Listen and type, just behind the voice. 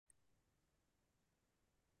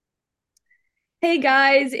Hey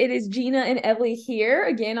guys, it is Gina and Evely here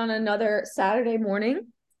again on another Saturday morning.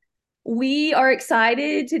 We are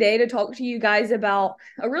excited today to talk to you guys about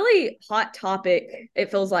a really hot topic, it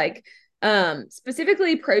feels like,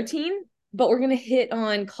 specifically protein, but we're going to hit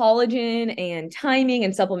on collagen and timing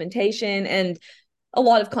and supplementation and a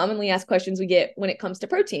lot of commonly asked questions we get when it comes to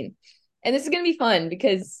protein. And this is going to be fun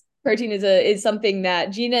because protein is something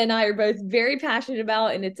that Gina and I are both very passionate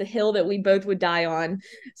about, and it's a hill that we both would die on.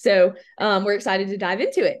 So we're excited to dive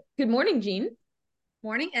into it. Good morning, Jean.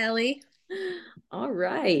 Morning, Ellie. All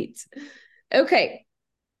right. Okay.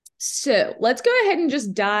 So let's go ahead and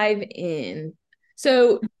just dive in.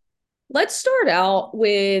 So let's start out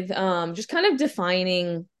with just kind of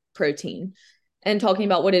defining protein and talking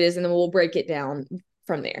about what it is, and then we'll break it down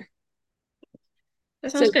from there.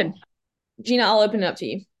 That So, sounds good. Gina, I'll open it up to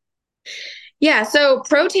you. Yeah, so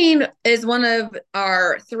protein is one of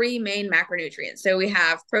our three main macronutrients. So we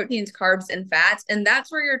have proteins, carbs, and fats, and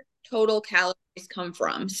that's where your total calories come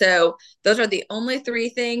from. So those are the only three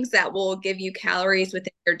things that will give you calories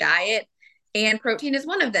within your diet, and protein is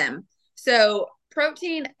one of them. So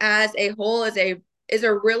protein as a whole is a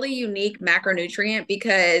really unique macronutrient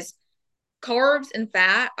because carbs and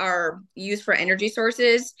fat are used for energy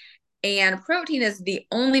sources, and protein is the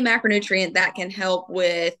only macronutrient that can help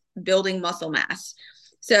with building muscle mass.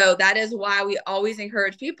 So that is why we always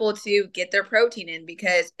encourage people to get their protein in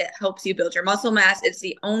because it helps you build your muscle mass. It's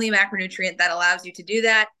the only macronutrient that allows you to do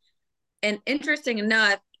that. And interesting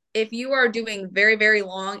enough, if you are doing very, very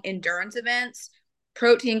long endurance events,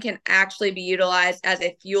 protein can actually be utilized as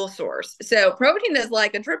a fuel source. So protein is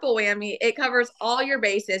like a triple whammy. It covers all your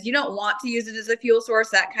bases. You don't want to use it as a fuel source.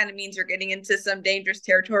 That kind of means you're getting into some dangerous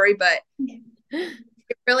territory, but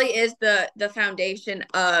it really is the foundation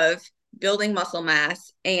of building muscle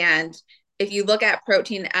mass. And if you look at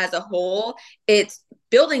protein as a whole, its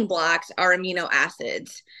building blocks are amino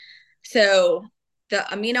acids. So the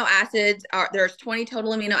amino acids there's 20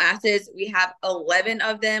 total amino acids. We have 11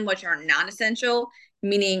 of them, which are non-essential,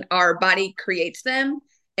 meaning our body creates them.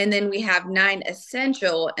 And then we have nine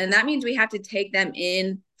essential, and that means we have to take them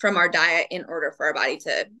in from our diet in order for our body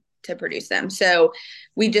to produce them. So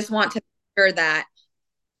we just want to make sure that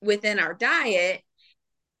within our diet,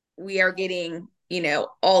 we are getting,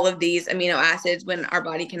 all of these amino acids when our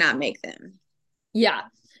body cannot make them. Yeah.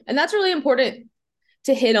 And that's really important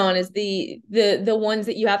to hit on is the ones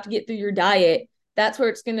that you have to get through your diet. That's where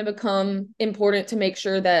it's going to become important to make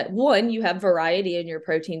sure that one, you have variety in your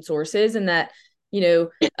protein sources, and that you're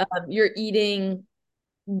eating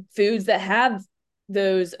foods that have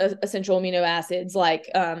those essential amino acids. Like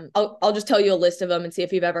I'll just tell you a list of them and see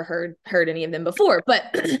if you've ever heard any of them before.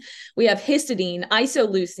 But we have histidine,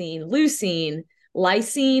 isoleucine, leucine,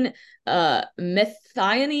 lysine,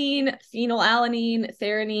 methionine, phenylalanine,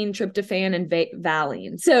 threonine, tryptophan, and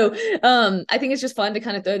valine. So I think it's just fun to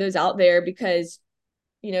kind of throw those out there because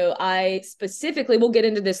I specifically, we'll get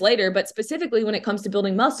into this later, but specifically when it comes to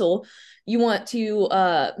building muscle, you want to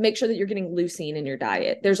make sure that you're getting leucine in your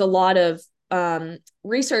diet. There's a lot of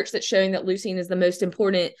research that's showing that leucine is the most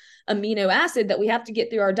important amino acid that we have to get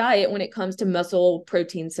through our diet when it comes to muscle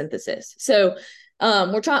protein synthesis. So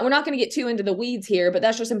we're not going to get too into the weeds here, but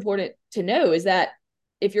that's just important to know is that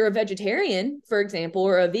if you're a vegetarian, for example,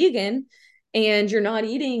 or a vegan, and you're not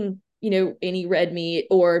eating any red meat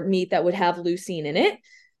or meat that would have leucine in it,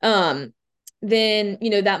 then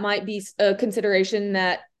that might be a consideration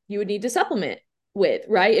that you would need to supplement with,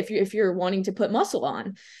 right? If you're wanting to put muscle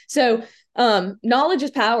on. So knowledge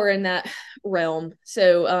is power in that realm.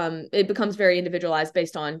 So it becomes very individualized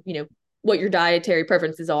based on what your dietary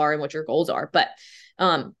preferences are and what your goals are. But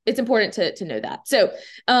it's important to know that. So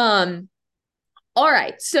all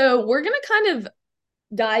right, so we're gonna kind of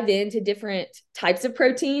dive into different types of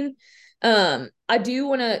protein. I do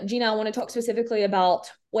want to, Gina, I want to talk specifically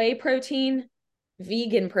about whey protein,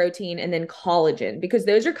 vegan protein, and then collagen, because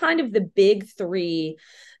those are kind of the big three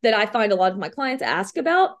that I find a lot of my clients ask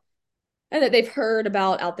about and that they've heard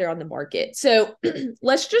about out there on the market. So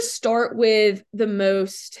let's just start with the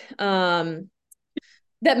most, that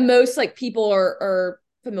most like people are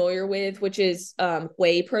familiar with, which is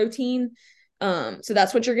whey protein. So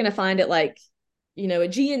that's what you're going to find at like a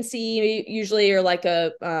GNC usually, or like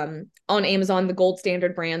a on Amazon, the gold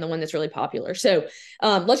standard brand, the one that's really popular. So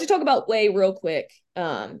let's just talk about whey real quick,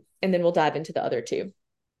 and then we'll dive into the other two.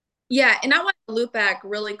 Yeah, and I want to loop back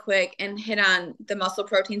really quick and hit on the muscle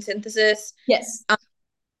protein synthesis. Yes.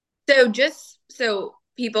 So just so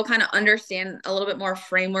people kind of understand a little bit more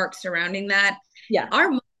framework surrounding that, Yeah. our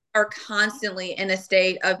muscles are constantly in a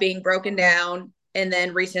state of being broken down and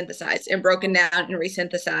then resynthesized and broken down and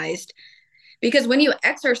resynthesized. Because when you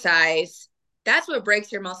exercise, that's what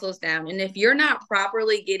breaks your muscles down. And if you're not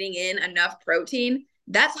properly getting in enough protein,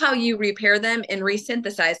 that's how you repair them and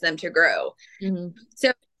resynthesize them to grow. Mm-hmm.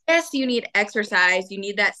 So, yes, you need exercise, you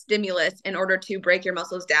need that stimulus in order to break your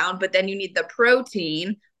muscles down, but then you need the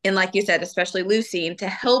protein, and like you said, especially leucine, to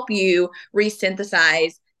help you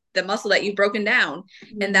resynthesize the muscle that you've broken down.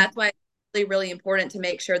 And Mm-hmm. that's why it's really, really important to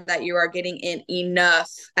make sure that you are getting in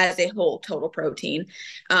enough as a whole total protein,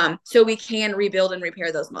 so we can rebuild and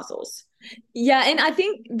repair those muscles. Yeah, and I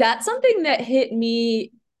think that's something that hit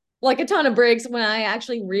me like a ton of bricks when I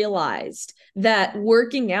actually realized that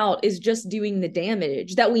working out is just doing the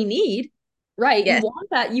damage that we need, right? Yes,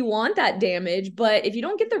 You want that damage, but if you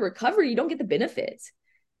don't get the recovery, you don't get the benefits.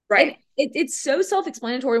 And right. it's so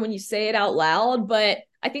self-explanatory when you say it out loud, but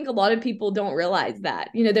I think a lot of people don't realize that.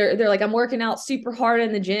 You know, they're like, I'm working out super hard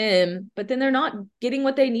in the gym, but then they're not getting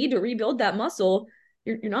what they need to rebuild that muscle.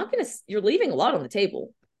 You're not gonna you're leaving a lot on the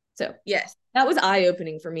table. So Yes, that was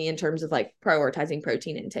eye-opening for me in terms of like prioritizing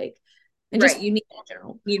protein intake and right. just You need, in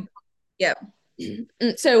general. yep.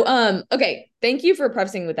 So okay, thank you for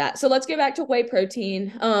prefacing with that. So let's go back to whey protein.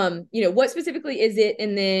 What specifically is it?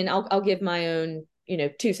 And then I'll give my own,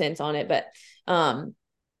 2 cents on it, but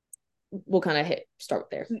we'll kind of start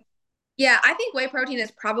there. Yeah, I think whey protein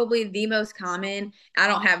is probably the most common. I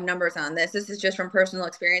don't have numbers on this. This is just from personal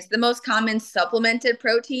experience. The most common supplemented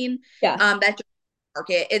protein Yeah. that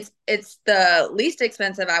market. It's the least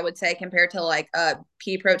expensive, I would say, compared to like a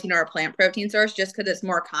pea protein or a plant protein source, just because it's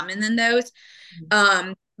more common than those.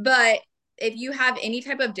 But if you have any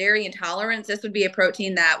type of dairy intolerance, this would be a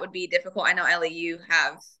protein that would be difficult. I know, Ellie, you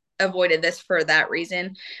have avoided this for that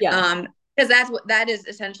reason. Yeah. Because that is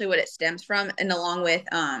essentially what it stems from, and along with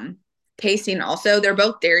casein also, they're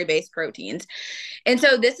both dairy-based proteins. And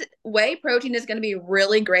so this whey protein is going to be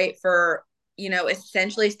really great for,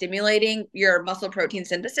 essentially stimulating your muscle protein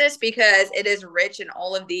synthesis because it is rich in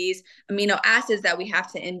all of these amino acids that we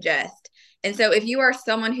have to ingest. And so if you are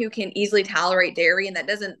someone who can easily tolerate dairy, and that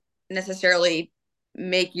doesn't necessarily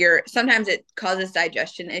sometimes it causes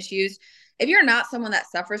digestion issues. If you're not someone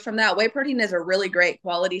that suffers from that, whey protein is a really great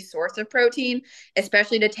quality source of protein,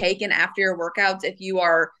 especially to take in after your workouts if you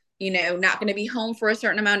are, not going to be home for a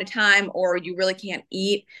certain amount of time, or you really can't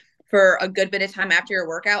eat for a good bit of time after your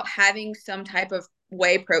workout. Having some type of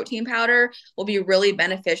whey protein powder will be really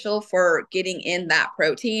beneficial for getting in that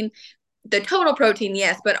protein. The total protein,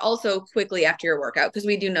 yes, but also quickly after your workout, because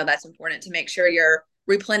we do know that's important to make sure you're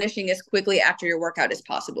replenishing as quickly after your workout as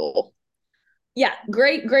possible. Yeah,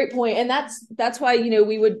 great point. And that's why,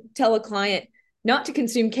 we would tell a client not to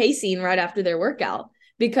consume casein right after their workout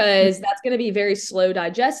because that's going to be very slow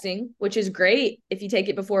digesting, which is great if you take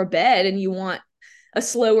it before bed and you want a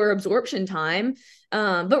slower absorption time.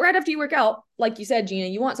 But right after you work out, like you said, Gina,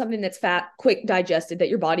 you want something that's fat, quick digested that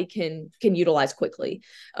your body can utilize quickly.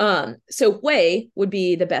 So whey would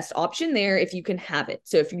be the best option there if you can have it.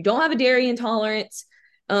 So if you don't have a dairy intolerance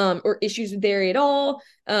or issues with dairy at all,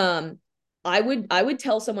 I would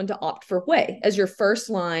tell someone to opt for whey as your first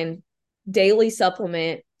line daily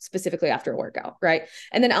supplement specifically after a workout, right?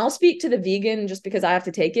 And then I'll speak to the vegan just because I have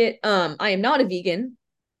to take it. I am not a vegan,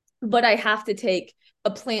 but I have to take a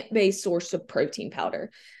plant-based source of protein powder.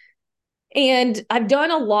 And I've done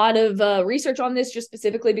a lot of research on this just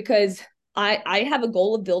specifically because I have a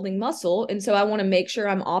goal of building muscle. And so I want to make sure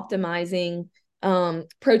I'm optimizing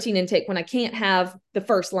protein intake when I can't have the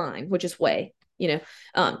first line, which is whey,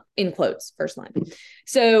 in quotes, first line.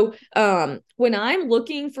 So when I'm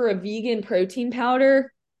looking for a vegan protein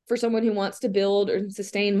powder for someone who wants to build or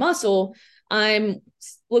sustain muscle, I'm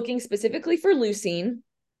looking specifically for leucine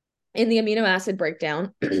in the amino acid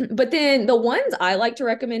breakdown. But then the ones I like to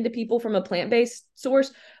recommend to people from a plant-based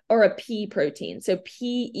source are a pea protein. So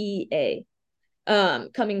PEA,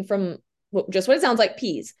 coming from just what it sounds like,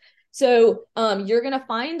 peas. So you're gonna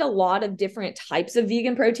find a lot of different types of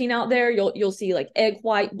vegan protein out there. You'll see like egg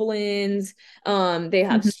white blends. They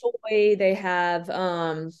have soy. They have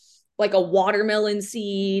like a watermelon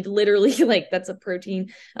seed. Literally, like that's a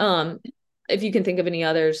protein. If you can think of any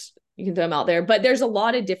others, you can throw them out there. But there's a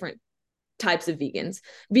lot of different types of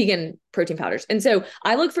vegan protein powders. And so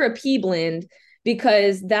I look for a pea blend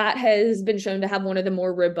because that has been shown to have one of the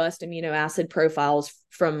more robust amino acid profiles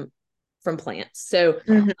from plants. So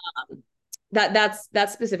that's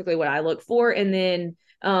specifically what I look for. And then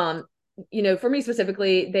for me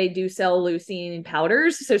specifically, they do sell leucine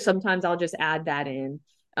powders. So sometimes I'll just add that in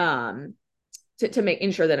to make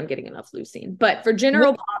ensure that I'm getting enough leucine. But for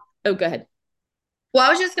general oh, go ahead. Well, I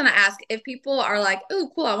was just going to ask if people are like, oh,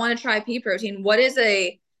 cool, I want to try pea protein. What is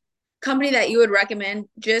company that you would recommend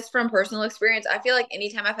just from personal experience? I feel like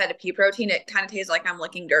anytime I've had a pea protein, it kind of tastes like I'm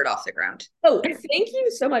licking dirt off the ground. Oh, thank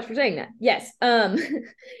you so much for saying that. Yes.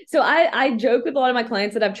 So I joke with a lot of my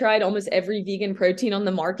clients that I've tried almost every vegan protein on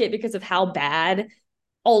the market because of how bad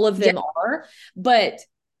all of Yeah. them are. But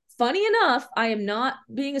funny enough, I am not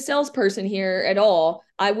being a salesperson here at all.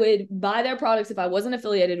 I would buy their products if I wasn't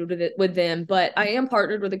affiliated with them, but I am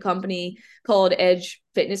partnered with a company called Edge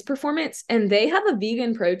Fitness Performance, and they have a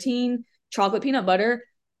vegan protein, chocolate peanut butter,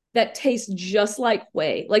 that tastes just like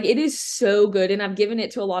whey. Like it is so good. And I've given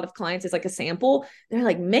it to a lot of clients as like a sample. They're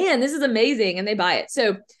like, man, this is amazing. And they buy it.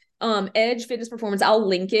 So Edge Fitness Performance, I'll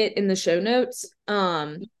link it in the show notes.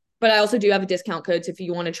 But I also do have a discount code. So if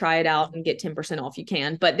you want to try it out and get 10% off, you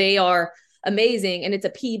can. But they are amazing. And it's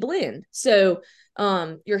a pea blend. So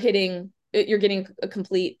you're getting a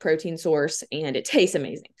complete protein source and it tastes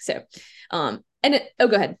amazing. So go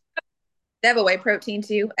ahead. They have a whey protein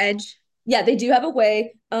too, Edge. Yeah, they do have a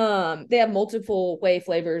whey. They have multiple whey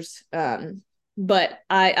flavors. But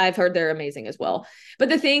I've heard they're amazing as well. But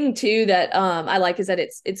the thing too that I like is that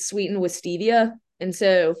it's sweetened with stevia. And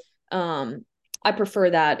so I prefer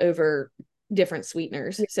that over different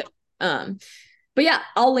sweeteners. So but yeah,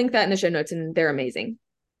 I'll link that in the show notes and they're amazing.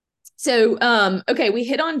 So okay, we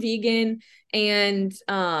hit on vegan and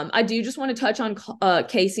I do just want to touch on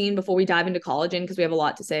casein before we dive into collagen because we have a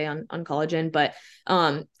lot to say on collagen. But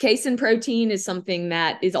casein protein is something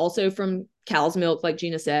that is also from cow's milk, like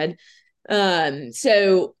Gina said.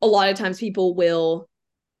 So a lot of times people will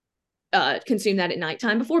consume that at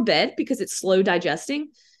nighttime before bed because it's slow digesting.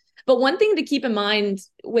 But one thing to keep in mind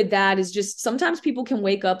with that is just sometimes people can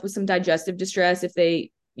wake up with some digestive distress if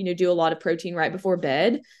they, do a lot of protein right before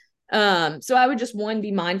bed. So I would just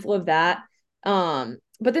be mindful of that. But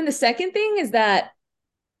then the second thing is that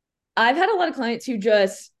I've had a lot of clients who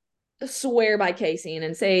just swear by casein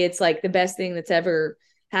and say it's like the best thing that's ever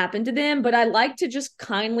happened to them. But I like to just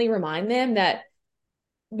kindly remind them that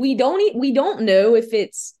we don't know if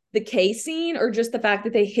it's the casein or just the fact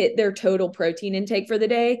that they hit their total protein intake for the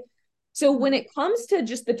day. So when it comes to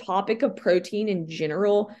just the topic of protein in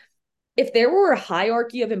general, if there were a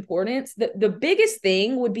hierarchy of importance, the biggest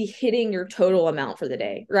thing would be hitting your total amount for the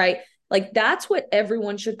day, right? Like that's what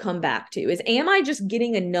everyone should come back to is, am I just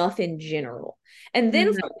getting enough in general? And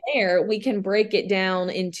then from there, we can break it down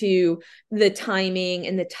into the timing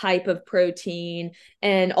and the type of protein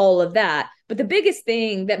and all of that. But the biggest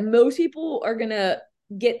thing that most people are going to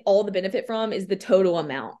get all the benefit from is the total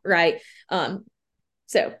amount, right?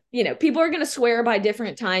 So, people are going to swear by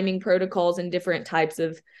different timing protocols and different types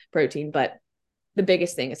of protein, but the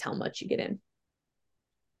biggest thing is how much you get in.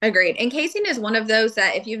 Agreed. And casein is one of those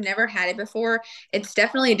that if you've never had it before, it's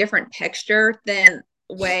definitely a different texture than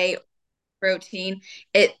whey protein.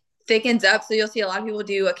 It thickens up. So you'll see a lot of people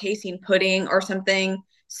do a casein pudding or something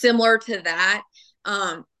similar to that.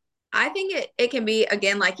 I think it can be,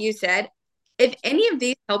 again, like you said, if any of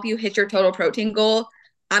these help you hit your total protein goal,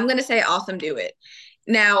 I'm going to say awesome, do it.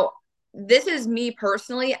 Now, this is me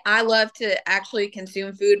personally. I love to actually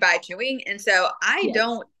consume food by chewing. And so I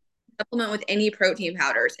don't supplement with any protein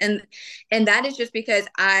powders. And that is just because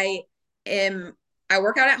I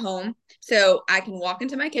work out at home. So I can walk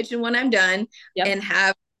into my kitchen when I'm done and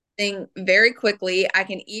have thing very quickly. I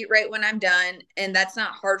can eat right when I'm done. And that's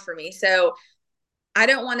not hard for me. So I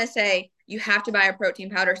don't want to say you have to buy a protein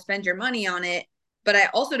powder, spend your money on it. But I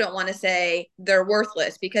also don't want to say they're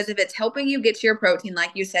worthless because if it's helping you get to your protein,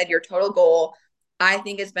 like you said, your total goal, I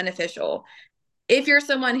think it's beneficial. If you're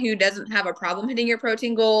someone who doesn't have a problem hitting your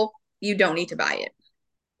protein goal, you don't need to buy it.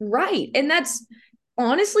 Right. And that's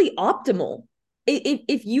honestly optimal.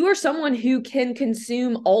 If you are someone who can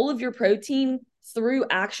consume all of your protein through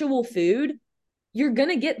actual food, you're going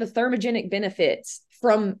to get the thermogenic benefits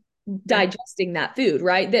from digesting that food,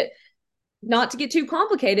 right? That, not to get too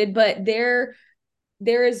complicated, but there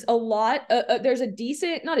is a lot, there's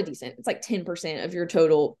not a decent, it's like 10% of your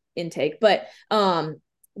total intake, but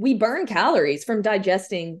we burn calories from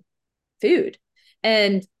digesting food.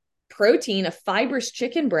 And protein, a fibrous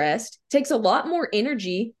chicken breast, takes a lot more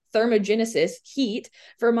energy, thermogenesis, heat,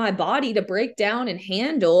 for my body to break down and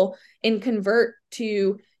handle and convert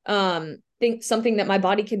to something that my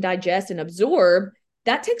body can digest and absorb.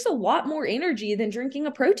 That takes a lot more energy than drinking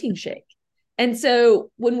a protein shake. And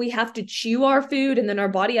so when we have to chew our food and then our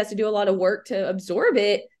body has to do a lot of work to absorb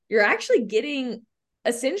it, you're actually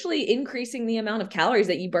essentially increasing the amount of calories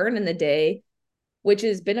that you burn in the day, which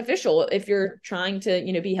is beneficial if you're trying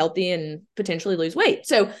to, be healthy and potentially lose weight.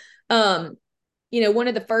 So, one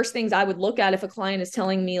of the first things I would look at if a client is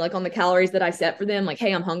telling me like on the calories that I set for them, like,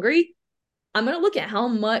 hey, I'm hungry, I'm going to look at how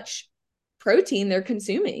much protein they're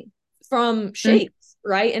consuming from shakes,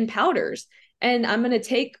 right? And powders. And I'm going to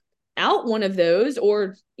take out one of those,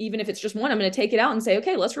 or even if it's just one, I'm going to take it out and say,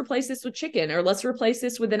 okay, let's replace this with chicken, or let's replace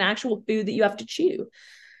this with an actual food that you have to chew.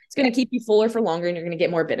 It's going to keep you fuller for longer and you're going to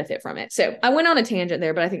get more benefit from it. So I went on a tangent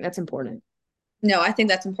there, but I think that's important. No, I think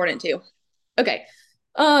that's important too. Okay.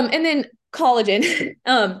 And then collagen.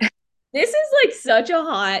 This is like such a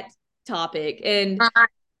hot topic. And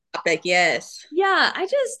Topic, yes. yeah,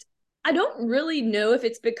 I don't really know if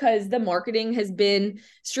it's because the marketing has been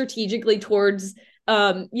strategically towards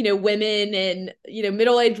women and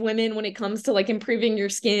middle-aged women when it comes to like improving your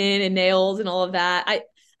skin and nails and all of that.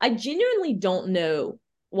 I genuinely don't know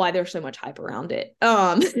why there's so much hype around it.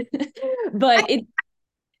 But it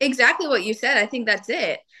Exactly what you said. I think that's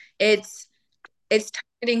it. It's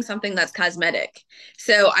targeting something that's cosmetic.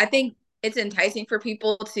 So I think it's enticing for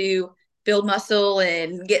people to build muscle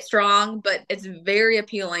and get strong, but it's very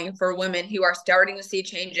appealing for women who are starting to see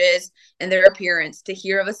changes in their appearance to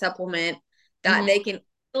hear of a supplement that they can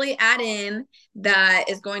really add in that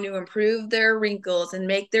is going to improve their wrinkles and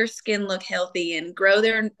make their skin look healthy and grow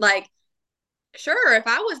their, like, sure, if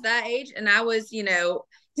I was that age and I was,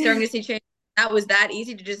 starting to see change, that was that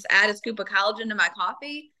easy to just add a scoop of collagen to my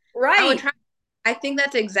coffee, I would right. try. I think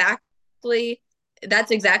that's exactly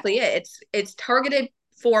it. It's targeted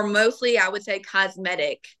for mostly, I would say,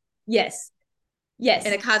 cosmetic. Yes. And Yes.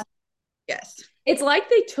 a cosmetic, yes. It's like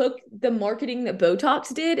they took the marketing that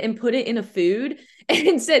Botox did and put it in a food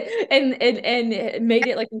and said and made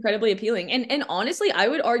it like incredibly appealing. And honestly, I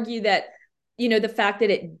would argue that the fact that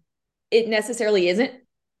it necessarily isn't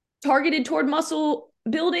targeted toward muscle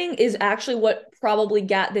building is actually what probably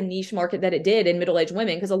got the niche market that it did in middle-aged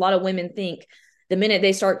women, because a lot of women think the minute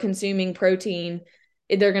they start consuming protein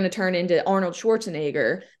they're going to turn into Arnold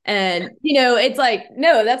Schwarzenegger. And, it's like,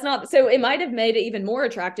 no, that's not. So it might have made it even more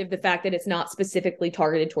attractive, the fact that it's not specifically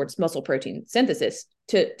targeted towards muscle protein synthesis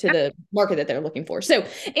to the market that they're looking for. So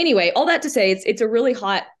anyway, all that to say, it's a really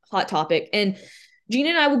hot topic. And Gina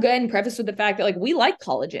and I will go ahead and preface with the fact that like we like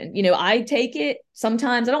collagen. I take it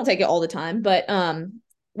sometimes. I don't take it all the time, but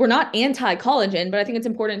we're not anti-collagen, but I think it's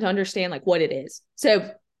important to understand like what it is.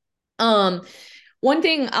 So one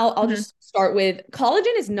thing I'll just start with,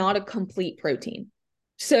 collagen is not a complete protein.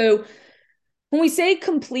 So when we say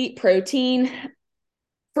complete protein,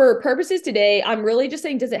 for purposes today, I'm really just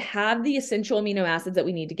saying, does it have the essential amino acids that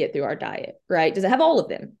we need to get through our diet, right? Does it have all of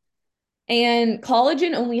them? And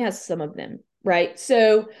collagen only has some of them, right?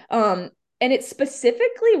 So, and it's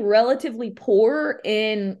specifically relatively poor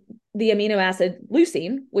in the amino acid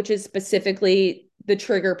leucine, which is specifically the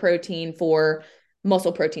trigger protein for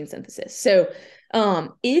muscle protein synthesis. So,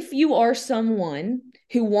 if you are someone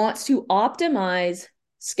who wants to optimize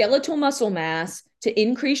skeletal muscle mass to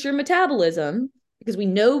increase your metabolism, because we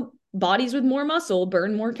know bodies with more muscle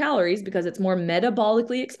burn more calories because it's more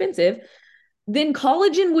metabolically expensive, then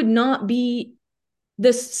collagen would not be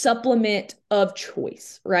the supplement of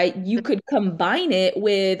choice, right? You could combine it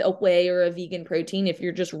with a whey or a vegan protein if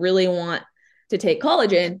you just really want to take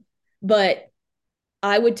collagen. But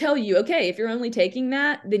I would tell you, okay, if you're only taking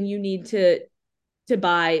that, then you need to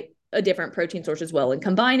buy a different protein source as well and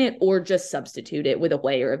combine it, or just substitute it with a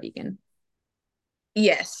whey or a vegan.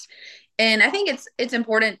 Yes. And I think it's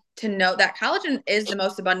important to note that collagen is the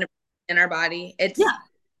most abundant in our body. It's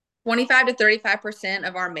 25 to 35%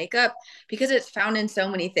 of our makeup, because it's found in so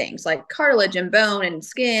many things like cartilage and bone and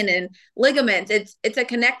skin and ligaments. It's a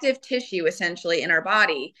connective tissue essentially in our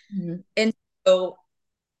body. And so,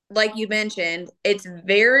 like you mentioned, it's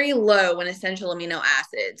very low in essential amino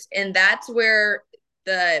acids. And that's where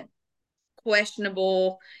the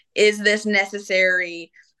questionable, is this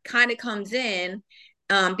necessary, kind of comes in,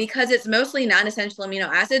 because it's mostly non-essential amino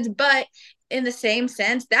acids. But in the same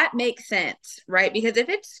sense, that makes sense, right? Because if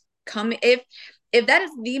that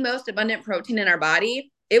is the most abundant protein in our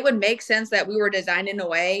body, it would make sense that we were designed in a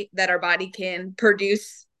way that our body can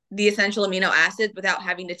produce the essential amino acids without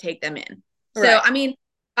having to take them in. Right. So, I mean,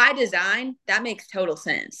 by design, that makes total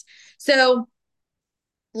sense. So,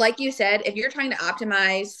 like you said, if you're trying to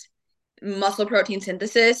optimize muscle protein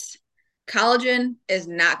synthesis, collagen is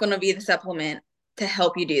not going to be the supplement to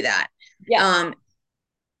help you do that. Yeah.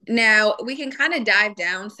 Now we can kind of dive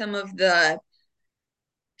down some of the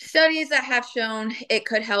studies that have shown it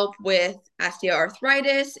could help with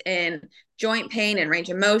osteoarthritis and joint pain and range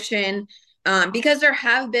of motion, because there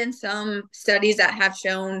have been some studies that have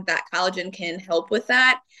shown that collagen can help with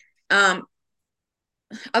that.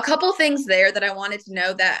 A couple things there that I wanted to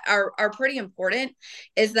know that are pretty important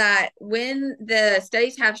is that when the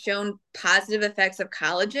studies have shown positive effects of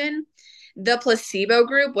collagen, the placebo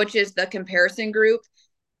group, which is the comparison group,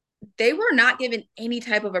 they were not given any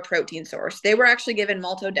type of a protein source. They were actually given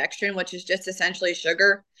maltodextrin, which is just essentially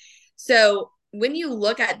sugar. So when you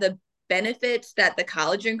look at the benefits that the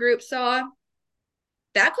collagen group saw,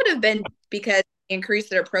 that could have been because they increased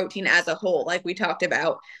their protein as a whole, like we talked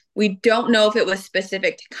about. We don't know if it was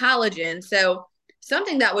specific to collagen. So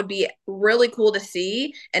something that would be really cool to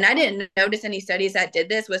see, and I didn't notice any studies that did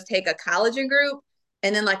this, was take a collagen group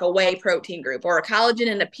and then like a whey protein group, or a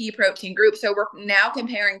collagen and a pea protein group. So we're now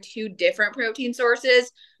comparing two different protein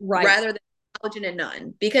sources Right. rather than collagen and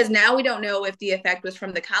none, because now we don't know if the effect was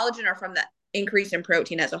from the collagen or from the increase in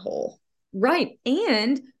protein as a whole. Right.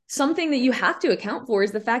 And something that you have to account for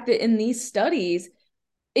is the fact that in these studies,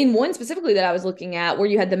 in one specifically that I was looking at, where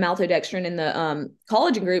you had the maltodextrin and the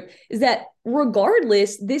collagen group, is that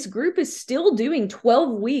regardless, this group is still doing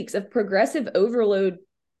 12 weeks of progressive overload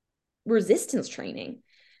resistance training.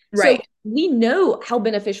 So Right. we know how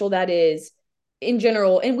beneficial that is in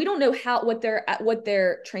general, and we don't know what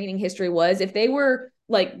their training history was. If they were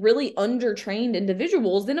like really undertrained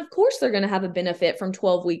individuals, then of course they're going to have a benefit from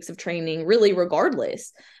 12 weeks of training, really,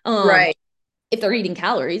 regardless. Right. If they're eating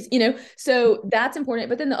calories. So that's important.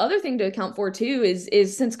 But then the other thing to account for too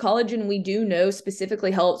is since collagen, we do know,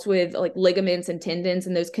 specifically helps with like ligaments and tendons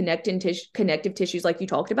and those connective tissues like you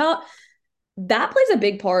talked about. That plays a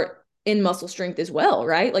big part in muscle strength as well,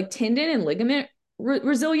 right? Like tendon and ligament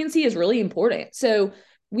resiliency is really important. So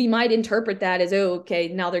we might interpret that as, oh, okay,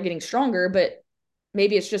 now they're getting stronger, but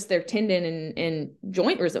maybe it's just their tendon and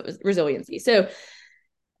joint resiliency. So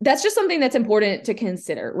that's just something that's important to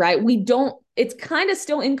consider, right? It's kind of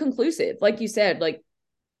still inconclusive. Like you said, like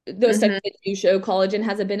those studies Mm-hmm. that do show collagen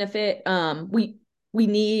has a benefit. We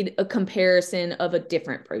need a comparison of a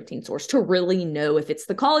different protein source to really know if it's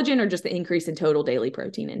the collagen or just the increase in total daily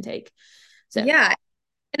protein intake. So Yeah.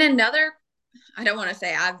 And another, I don't want to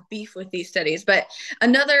say I have beef with these studies, but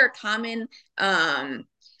another a common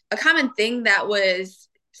thing that was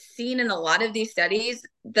seen in a lot of these studies,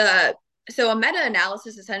 so a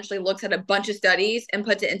meta-analysis essentially looks at a bunch of studies and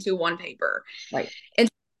puts it into one paper. right. And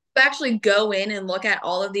to actually go in and look at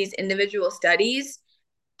all of these individual studies,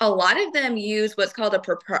 a lot of them use what's called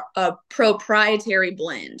a proprietary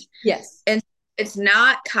blend. Yes. And it's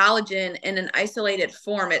not collagen in an isolated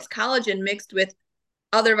form. It's collagen mixed with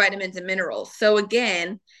other vitamins and minerals. So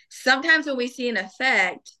again, sometimes when we see an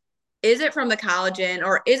effect, is it from the collagen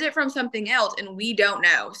or is it from something else? And we don't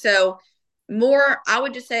know. So I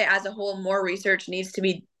would just say as a whole, more research needs to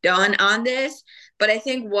be done on this. But I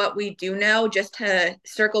think what we do know, just to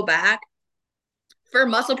circle back, for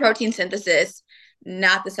muscle protein synthesis,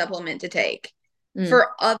 not the supplement to take. Mm. For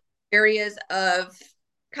other areas of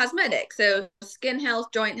cosmetics, so skin health,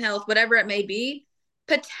 joint health, whatever it may be,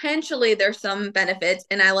 potentially there's some benefits.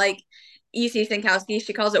 And I like EC Sinkowski,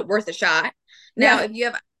 she calls it worth a shot. Now, Yeah. if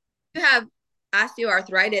you have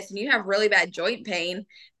osteoarthritis and you have really bad joint pain,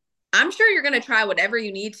 I'm sure you're going to try whatever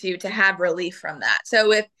you need to have relief from that.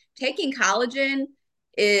 So if taking collagen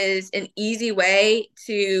is an easy way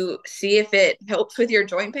to see if it helps with your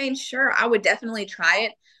joint pain, sure, I would definitely try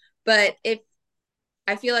it. But if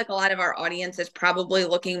I feel like a lot of our audience is probably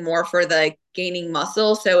looking more for the gaining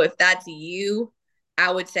muscle. So if that's you, I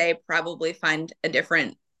would say probably find a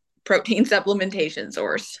different protein supplementation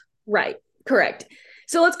source. Right. Correct.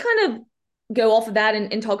 So let's kind of go off of that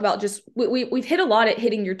and talk about just we've hit a lot at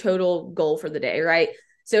hitting your total goal for the day, right?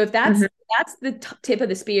 So if that's Mhm. that's the tip of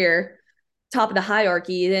the spear, top of the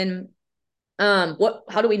hierarchy, then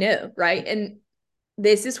how do we know, right? And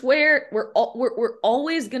this is where we're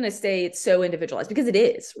always going to say it's so individualized, because it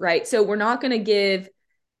is, right? So we're not going to give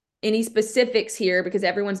any specifics here because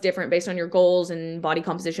everyone's different based on your goals and body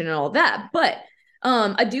composition and all of that. But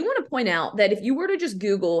I do want to point out that if you were to just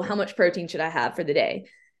Google how much protein should I have for the day,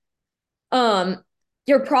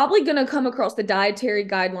 you're probably going to come across the dietary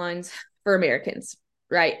guidelines for Americans,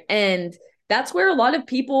 right? And that's where a lot of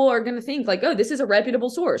people are going to think like, oh, this is a reputable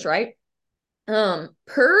source, right?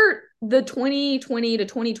 Per the 2020 to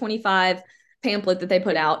 2025 pamphlet that they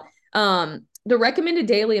put out, the recommended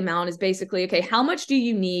daily amount is basically, okay, how much do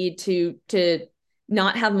you need to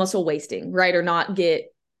not have muscle wasting, right? Or not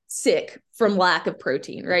get sick from lack of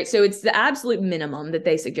protein, right? So it's the absolute minimum that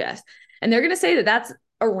they suggest. And they're going to say that that's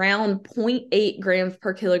around 0.8 grams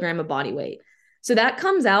per kilogram of body weight. So that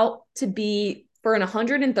comes out to be, for an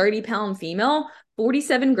 130-pound female,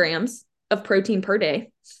 47 grams of protein per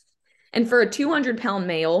day. And for a 200-pound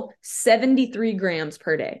male, 73 grams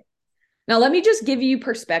per day. Now, let me just give you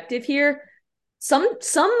perspective here. Some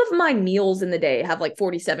of my meals in the day have like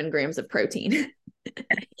 47 grams of protein.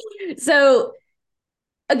 So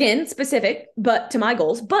again, specific, but to my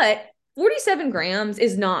goals. But 47 grams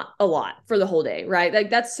is not a lot for the whole day, right? Like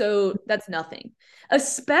that's nothing,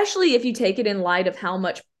 especially if you take it in light of how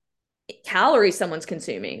much calories someone's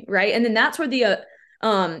consuming, right? And then that's where the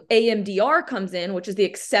AMDR comes in, which is the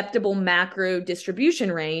acceptable macro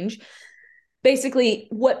distribution range. Basically,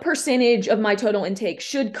 what percentage of my total intake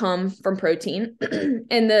should come from protein.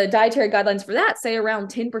 And the dietary guidelines for that say around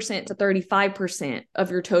 10% to 35%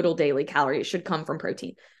 of your total daily calories should come from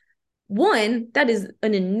protein. One, that is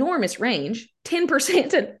an enormous range, 10%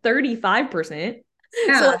 to 35%.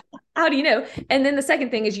 Yeah. So how do you know? And then the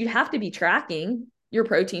second thing is you have to be tracking your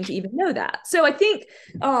protein to even know that. So I think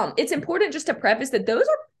it's important just to preface that those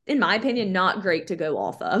are, in my opinion, not great to go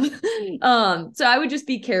off of. So I would just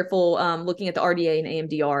be careful looking at the RDA and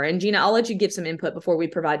AMDR. And Gina, I'll let you give some input before we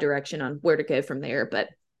provide direction on where to go from there. But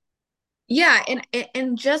yeah,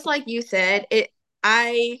 and just like you said,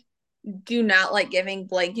 I do not like giving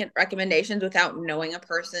blanket recommendations without knowing a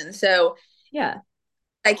person. So yeah,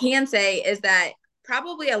 I can say is that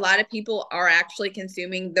probably a lot of people are actually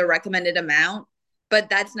consuming the recommended amount, but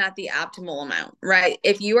that's not the optimal amount, right?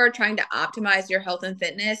 If you are trying to optimize your health and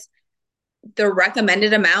fitness, the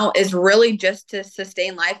recommended amount is really just to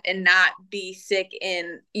sustain life and not be sick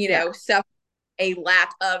and, suffer a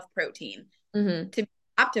lack of protein. To be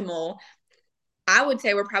optimal, I would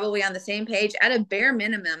say we're probably on the same page. At a bare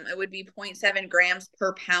minimum, it would be 0.7 grams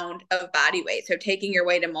per pound of body weight. So taking your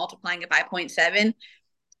weight and multiplying it by 0.7,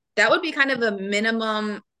 that would be kind of a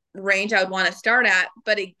minimum range I would want to start at.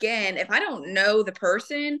 But again, if I don't know the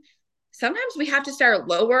person, sometimes we have to start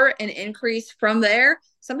lower and increase from there.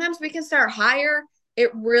 Sometimes we can start higher. It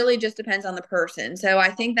really just depends on the person. So I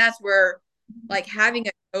think that's where like having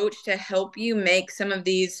a coach to help you make some of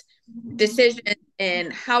these decisions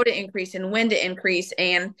and how to increase and when to increase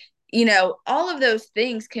and all of those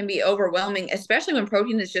things can be overwhelming, especially when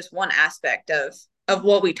protein is just one aspect of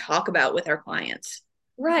what we talk about with our clients.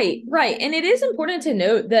 Right. And it is important to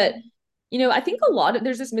note that, I think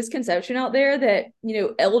there's this misconception out there that,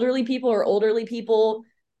 elderly people or older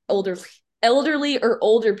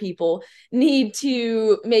people need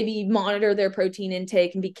to maybe monitor their protein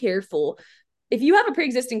intake and be careful. If you have a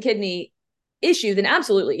pre-existing kidney issue, then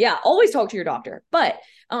absolutely, yeah, always talk to your doctor. But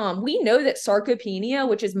we know that sarcopenia,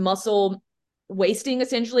 which is muscle wasting,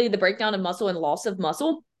 essentially the breakdown of muscle and loss of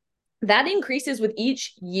muscle, that increases with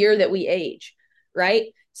each year that we age, right?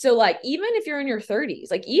 So like even if you're in your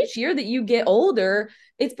 30s, like each year that you get older,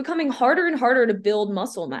 it's becoming harder and harder to build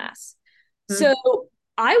muscle mass. Mm-hmm. So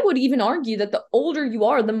I would even argue that the older you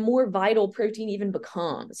are, the more vital protein even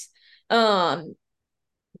becomes.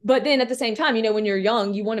 But then at the same time, when you're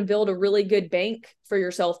young, you want to build a really good bank for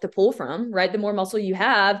yourself to pull from, right? The more muscle you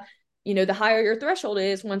have, the higher your threshold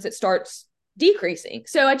is once it starts decreasing.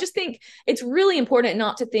 So I just think it's really important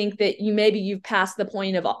not to think that you've passed the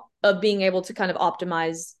point of being able to kind of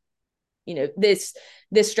optimize, this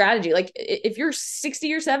strategy. Like if you're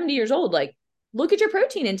 60 or 70 years old, like look at your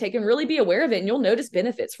protein intake and really be aware of it, and you'll notice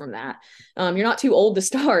benefits from that. You're not too old to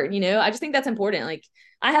start, I just think that's important. Like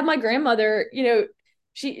I have my grandmother,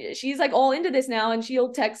 she's like all into this now, and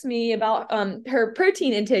she'll text me about her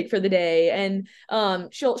protein intake for the day, and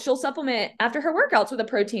she'll supplement after her workouts with a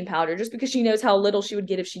protein powder just because she knows how little she would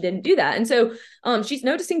get if she didn't do that. And so she's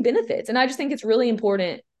noticing benefits, and I just think it's really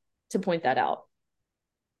important to point that out.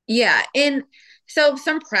 Yeah, and so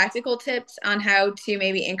some practical tips on how to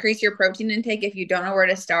maybe increase your protein intake if you don't know where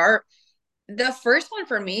to start. The first one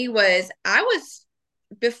for me was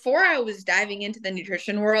before I was diving into the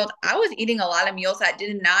nutrition world, I was eating a lot of meals that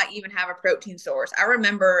did not even have a protein source. I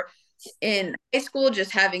remember in high school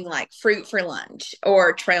just having like fruit for lunch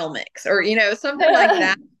or trail mix or, something like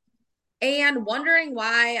that. And wondering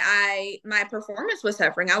why my performance was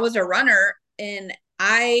suffering. I was a runner and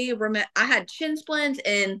I remember I had shin splints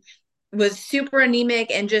and was super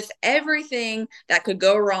anemic, and just everything that could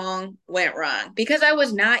go wrong went wrong because I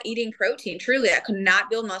was not eating protein. Truly, I could not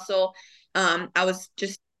build muscle. I was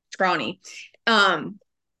just scrawny.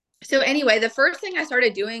 So anyway, the first thing I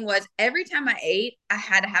started doing was every time I ate, I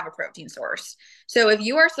had to have a protein source. So if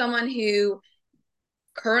you are someone who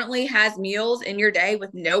currently has meals in your day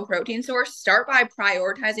with no protein source, start by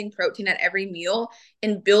prioritizing protein at every meal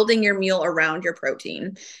and building your meal around your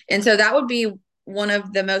protein. And so that would be one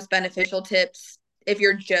of the most beneficial tips if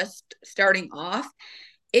you're just starting off.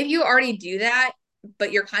 If you already do that,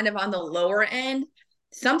 but you're kind of on the lower end,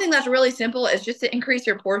 something that's really simple is just to increase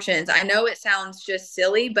your portions. I know it sounds just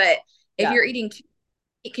silly, but if you're eating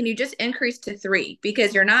 2, can you just increase to 3?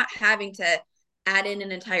 Because you're not having to add in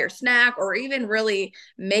an entire snack or even really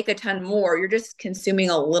make a ton more. You're just consuming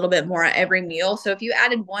a little bit more at every meal. So if you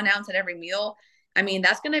added 1 ounce at every meal, I mean,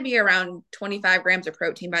 that's going to be around 25 grams of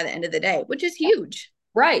protein by the end of the day, which is huge.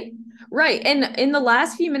 Right. Right. And in the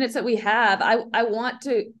last few minutes that we have, I want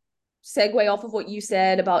to segue off of what you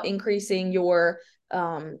said about increasing your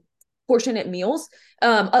portion at meals.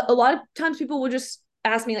 A lot of times people will just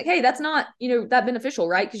ask me like, hey, that's not, that beneficial,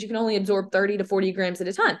 right? Because you can only absorb 30 to 40 grams at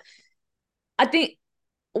a time. I think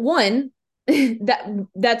one,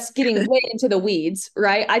 that's getting way into the weeds,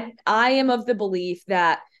 right? I am of the belief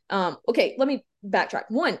that okay, let me backtrack.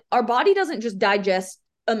 One, our body doesn't just digest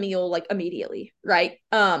a meal like immediately, right?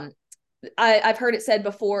 I've heard it said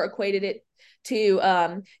before, equated it to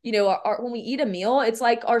when we eat a meal, it's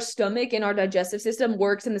like our stomach and our digestive system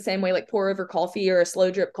works in the same way like pour over coffee or a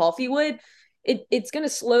slow drip coffee would. It's going to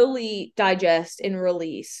slowly digest and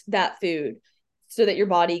release that food so that your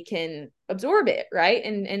body can absorb it, right?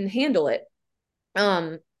 And handle it.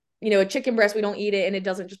 A chicken breast, we don't eat it and it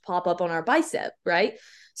doesn't just pop up on our bicep, right?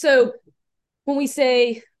 So when we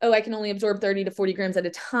say, oh, I can only absorb 30 to 40 grams at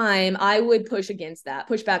a time, I would push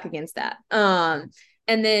back against that.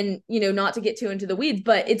 And then, not to get too into the weeds,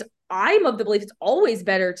 but I'm of the belief it's always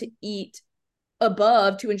better to eat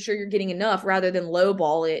above to ensure you're getting enough rather than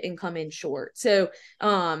lowball it and come in short. So,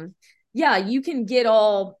 yeah, you can get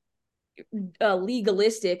all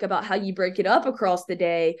legalistic about how you break it up across the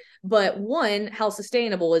day, but one, how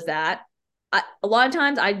sustainable is that? A lot of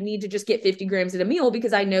times I need to just get 50 grams at a meal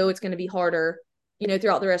because I know it's going to be harder,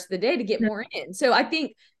 throughout the rest of the day to get more in. So I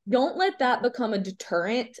think don't let that become a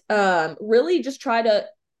deterrent. Really just try to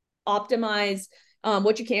optimize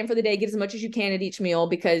what you can for the day, get as much as you can at each meal,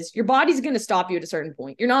 because your body's going to stop you at a certain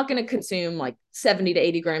point. You're not going to consume like 70 to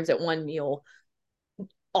 80 grams at one meal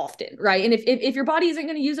often, right? And if your body isn't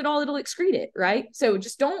going to use it all, it'll excrete it, right? So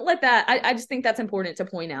just don't let that. I just think that's important to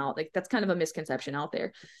point out. Like that's kind of a misconception out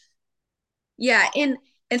there. Yeah, and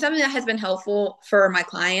something that has been helpful for my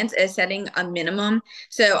clients is setting a minimum.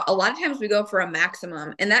 So a lot of times we go for a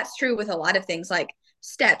maximum, and that's true with a lot of things like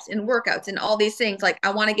steps and workouts and all these things. Like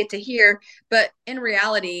I want to get to here, but in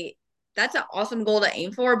reality, that's an awesome goal to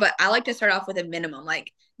aim for. But I like to start off with a minimum.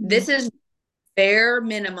 Like this is bare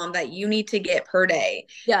minimum that you need to get per day.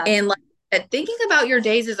 Yeah. And like thinking about your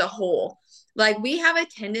days as a whole, like we have a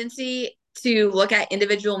tendency to look at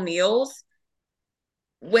individual meals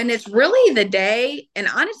when it's really the day and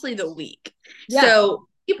honestly the week. Yeah. So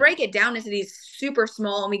we break it down into these super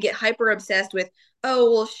small and we get hyper obsessed with,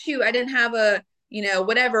 oh, well, shoot, I didn't have a,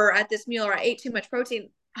 whatever at this meal or I ate too much protein.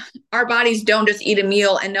 Our bodies don't just eat a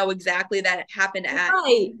meal and know exactly that it happened at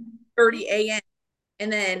 30 a.m.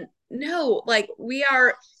 And then, no, like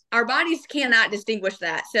our bodies cannot distinguish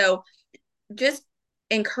that. So just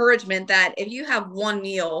encouragement that if you have one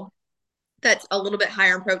meal that's a little bit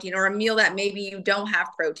higher in protein or a meal that maybe you don't have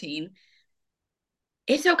protein,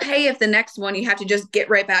 it's okay if the next one you have to just get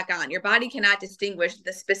right back on. Your body cannot distinguish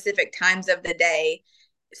the specific times of the day.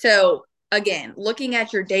 So again, looking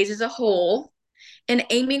at your days as a whole and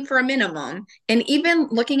aiming for a minimum, and even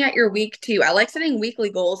looking at your week too. I like setting weekly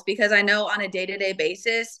goals because I know on a day-to-day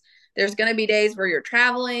basis, there's going to be days where you're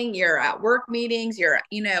traveling, you're at work meetings,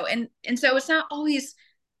 and so it's not always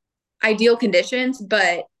ideal conditions,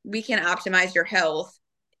 but we can optimize your health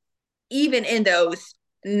even in those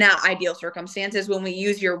not ideal circumstances when we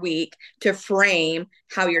use your week to frame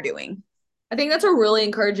how you're doing. I think that's a really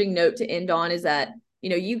encouraging note to end on, is that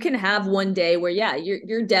you can have one day where, yeah,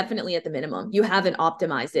 you're definitely at the minimum. You haven't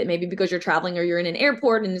optimized it, maybe because you're traveling or you're in an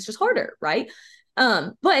airport and it's just harder, right?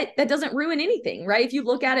 But that doesn't ruin anything, right? If you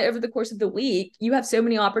look at it over the course of the week, you have so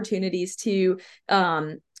many opportunities to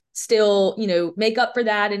still, make up for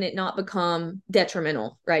that and it not become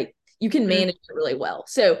detrimental, right? You can manage it really well.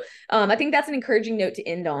 So I think that's an encouraging note to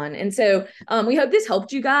end on. And so we hope this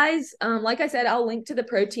helped you guys. Like I said, I'll link to the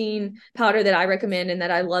protein powder that I recommend and that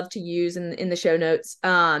I love to use in the show notes.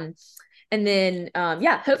 And then,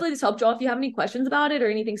 hopefully this helped y'all. If you have any questions about it or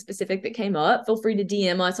anything specific that came up, feel free to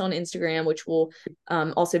DM us on Instagram, which will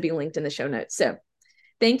also be linked in the show notes. So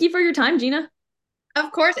thank you for your time, Gina.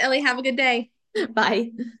 Of course, Ellie. Have a good day. Bye.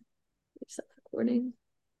 Stop recording.